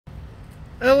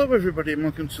Hello everybody and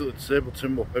welcome to the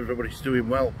Tableton. Hope everybody's doing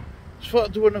well. Just thought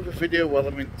I'd do another video while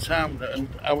I'm in town and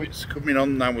how it's coming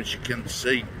on now, as you can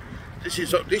see. This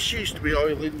used to be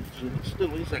oilings, and it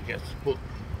still is I guess, but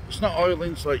it's not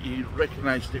oilings like you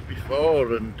recognised it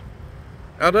before, and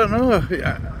I don't know,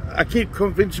 I keep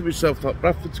convincing myself that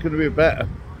Bradford's going to be better.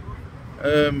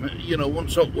 You know,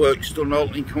 once all work's done,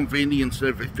 all inconvenience and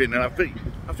everything, and I think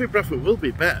Bradford will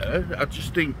be better. I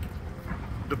just think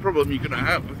the problem you're going to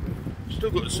have, still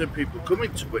got the same people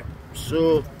coming to it,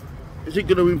 so is it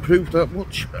going to improve that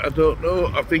much? I don't know.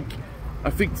 I think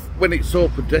when it's all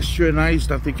pedestrianised,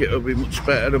 I think it'll be much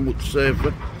better and much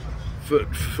safer for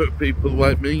people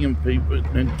like me and people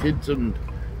and kids and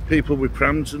people with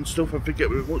prams and stuff. I think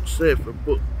it'll be much safer,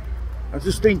 but I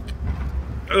just think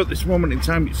at this moment in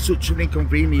time it's such an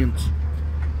inconvenience.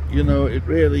 You know, it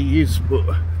really is, but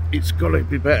it's got to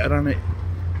be better, hasn't it?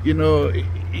 You know,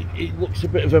 it looks a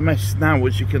bit of a mess now,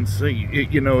 as you can see.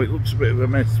 You know, it looks a bit of a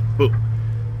mess, but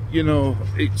you know,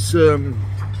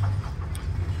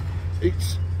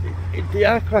 they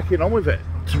are cracking on with it.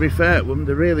 To be fair, when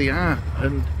they really are,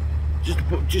 and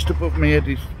just above my head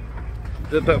is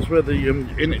that's where the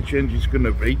interchange is going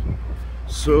to be.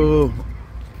 So,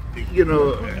 you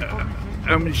know,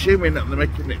 I'm assuming that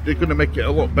they're going to make it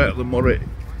a lot better than what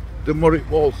it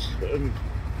was, and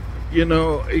you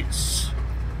know,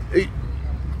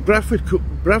 Bradford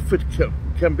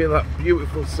can be that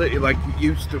beautiful city like it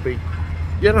used to be.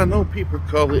 Yeah, I know people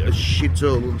call it a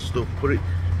shithole and stuff, but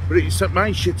it's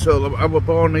my shithole. I was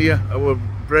born here, I was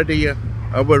bred here,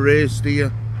 I was raised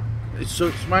here, so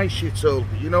it's my shithole.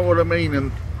 You know what I mean?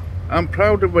 And I'm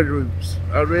proud of my roots.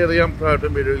 I really am proud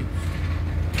of my roots.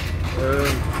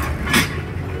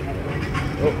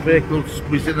 Vehicles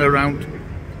whizzing around.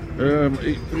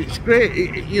 It's great.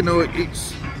 You know,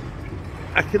 it's.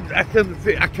 I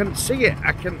can see it.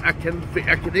 I can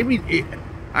image it.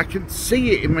 I can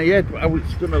see it in my head how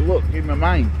it's going to look in my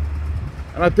mind,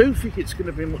 and I do think it's going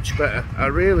to be much better. I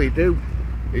really do.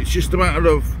 It's just a matter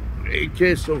of, in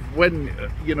case of when,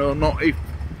 you know, not if.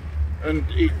 And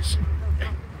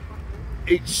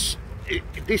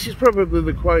this is probably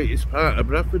the quietest part of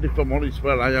Bradford, if I'm honest,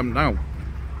 where I am now.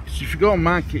 So if you go on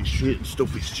Market Street and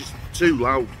stuff, it's just too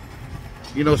loud.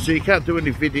 You know, so you can't do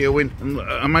any videoing, and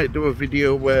I might do a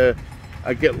video where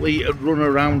I get Lee to run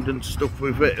around and stuff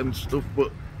with it and stuff,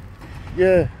 but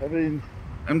yeah, I mean,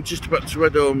 I'm just about to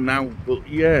head home now, but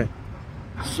yeah,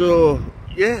 so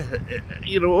yeah,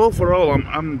 you know, overall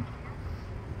I'm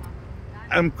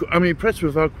impressed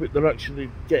with how quick they're actually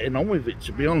getting on with it,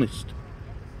 to be honest.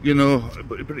 You know,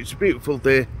 but it's a beautiful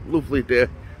day, lovely day,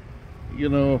 you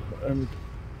know, and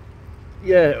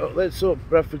yeah, let's hope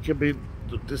Bradford can be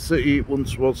the city it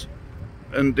once was,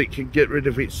 and it can get rid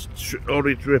of its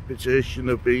horrid reputation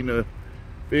of being a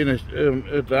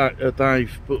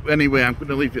dive. But anyway, I'm going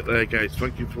to leave it there, guys.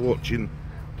 Thank you for watching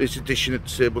this edition of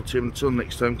Tableton. Until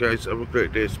next time, guys, have a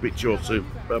great day. Speak to you all soon.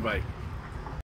 Bye bye.